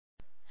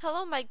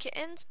Hello my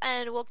kittens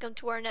and welcome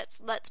to our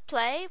next Let's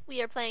Play.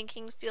 We are playing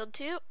Kingsfield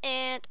 2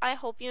 and I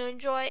hope you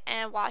enjoy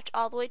and watch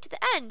all the way to the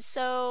end.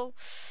 So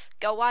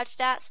go watch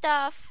that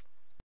stuff.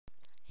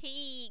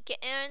 Hey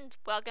kittens,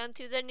 welcome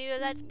to the new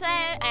Let's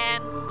Play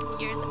and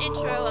here's the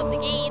intro of the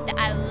game that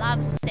I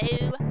love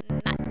so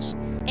much.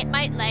 It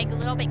might lag a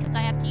little bit because I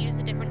have to use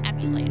a different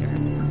emulator.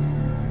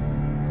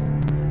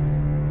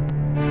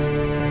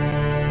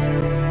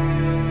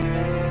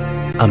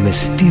 A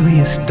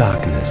mysterious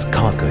darkness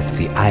conquered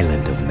the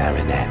island of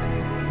Marinette.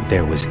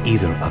 There was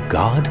either a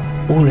god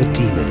or a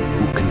demon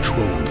who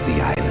controlled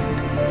the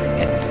island,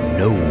 and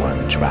no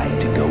one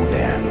tried to go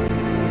there.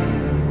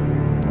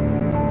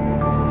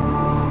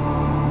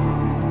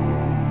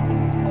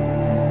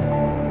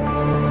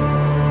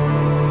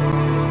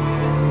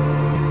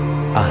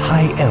 A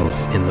high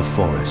elf in the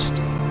forest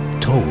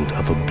told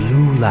of a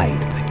blue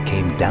light that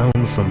came down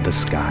from the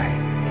sky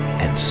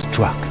and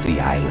struck the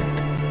island.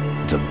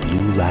 The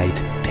blue light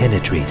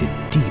penetrated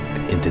deep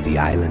into the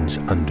island's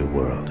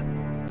underworld.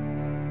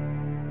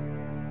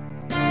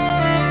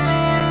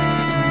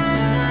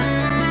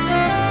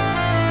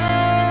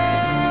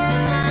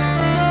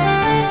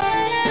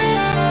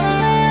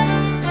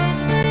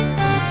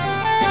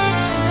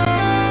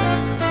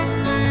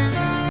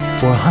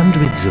 For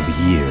hundreds of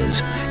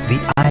years, the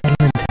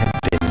island had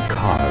been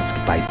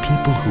carved by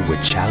people who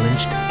were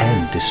challenged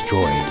and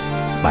destroyed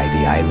by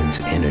the island's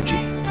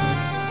energy.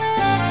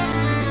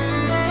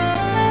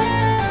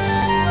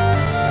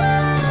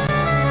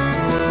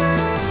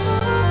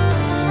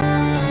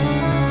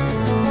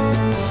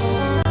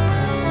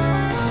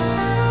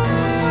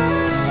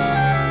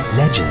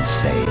 Legends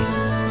say,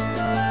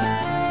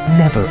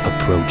 never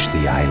approach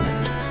the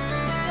island,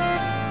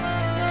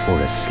 for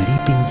a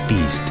sleeping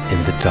beast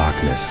in the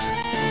darkness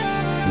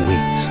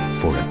waits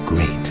for a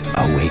great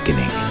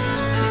awakening.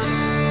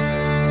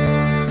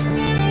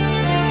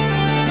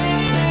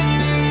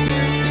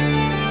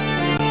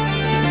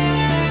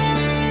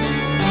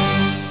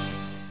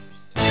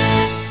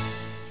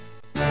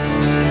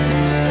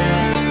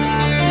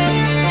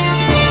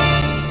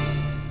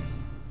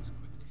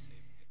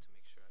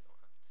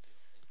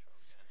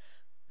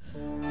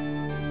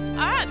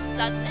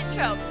 That's the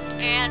intro,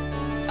 and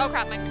oh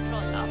crap, my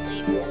controller fell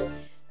asleep.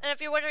 And if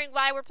you're wondering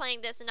why we're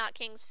playing this and not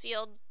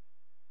Kingsfield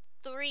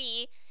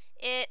 3,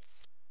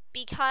 it's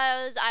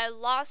because I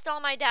lost all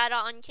my data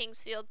on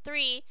Kingsfield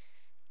 3,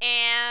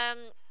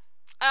 and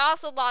I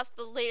also lost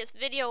the latest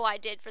video I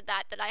did for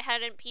that I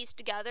hadn't pieced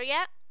together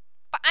yet.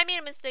 But I made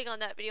a mistake on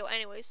that video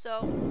anyway,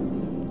 so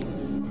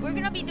we're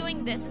gonna be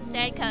doing this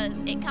instead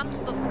because it comes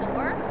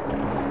before.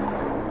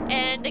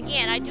 And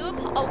again,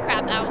 oh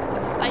crap, that was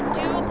close. I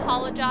do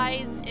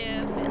apologize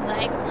if it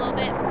lags a little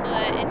bit,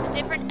 but it's a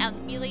different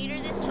emulator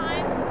this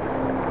time.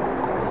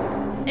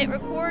 It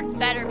records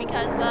better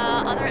because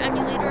the other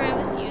emulator I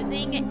was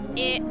using,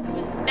 it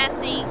was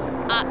messing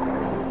up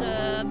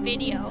the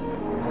video.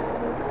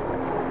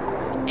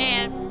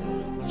 And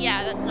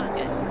yeah, that's not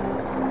good.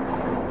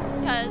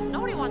 Because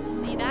nobody wants to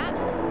see that.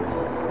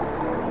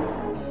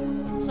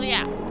 So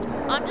yeah.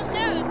 I'm just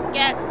gonna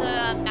get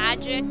the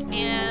magic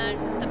and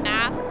the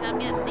mask, and I'm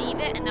gonna save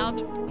it, and that'll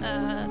be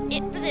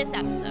it for this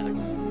episode.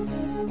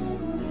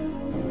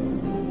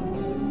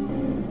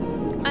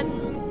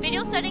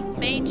 Video settings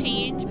may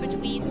change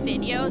between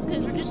videos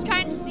because we're just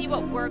trying to see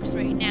what works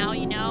right now,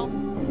 you know?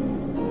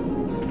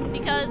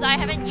 Because I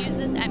haven't used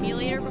this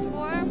emulator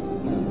before,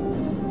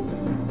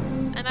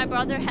 and my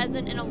brother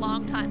hasn't in a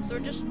long time, so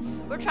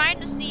we're trying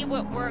to see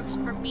what works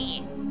for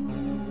me.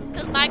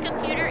 Because my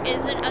computer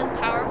isn't as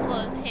powerful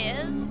as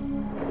his.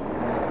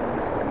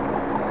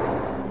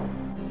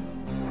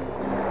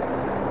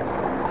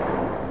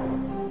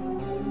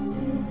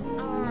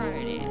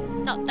 Alrighty.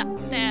 No, that.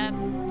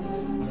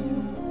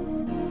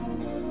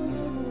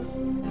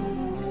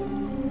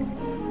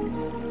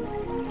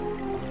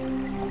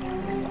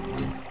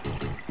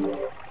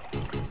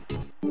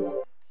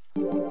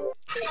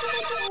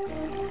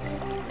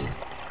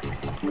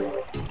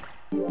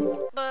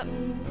 But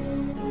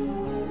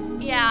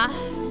yeah.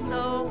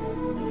 So,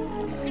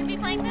 we're gonna be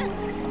playing this.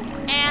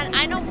 And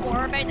I know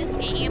more about this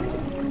game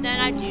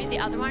than I do the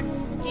other one.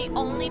 The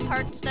only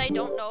parts that I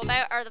don't know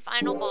about are the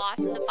final boss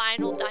and the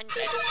final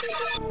dungeon.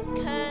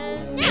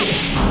 Cause,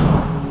 yeah.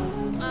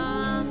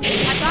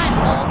 I got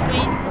all the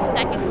way to the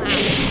second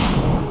last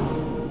boss.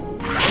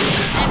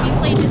 And if you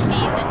played this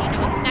game, then you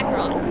know it's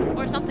Necron.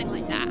 Or something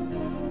like that.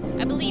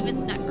 I believe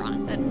it's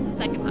Necron. That's the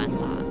second last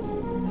boss.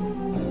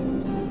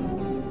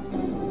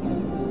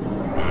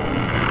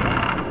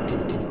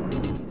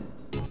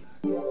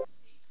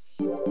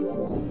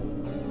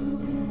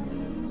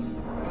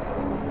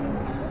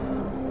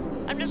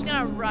 I'm just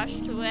gonna rush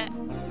to it.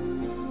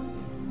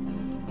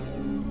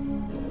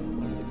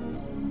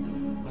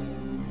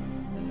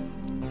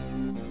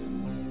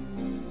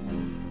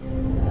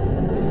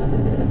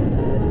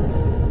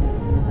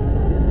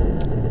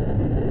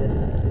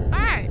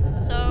 Alright,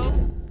 so,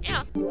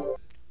 yeah.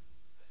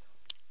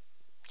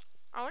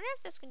 I wonder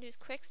if this can do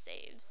quick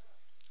saves.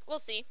 We'll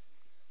see.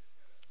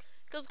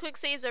 because quick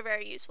saves are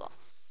very useful.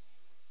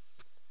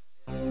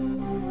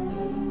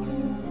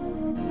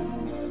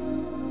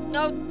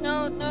 No,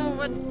 no, no,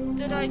 what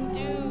did I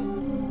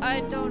do?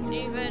 I don't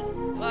even,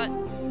 what?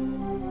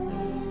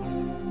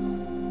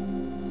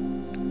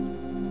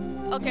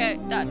 Okay,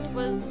 that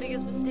was the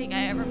biggest mistake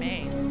I ever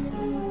made.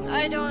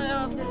 I don't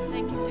know if this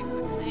thing can do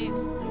quick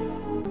saves.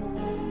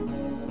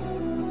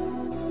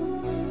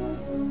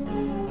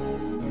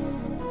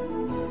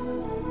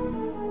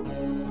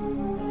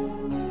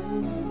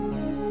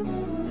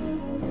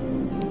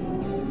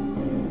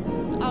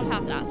 I'll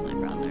have to ask my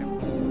brother.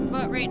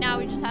 But right now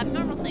we just have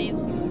normal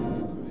saves.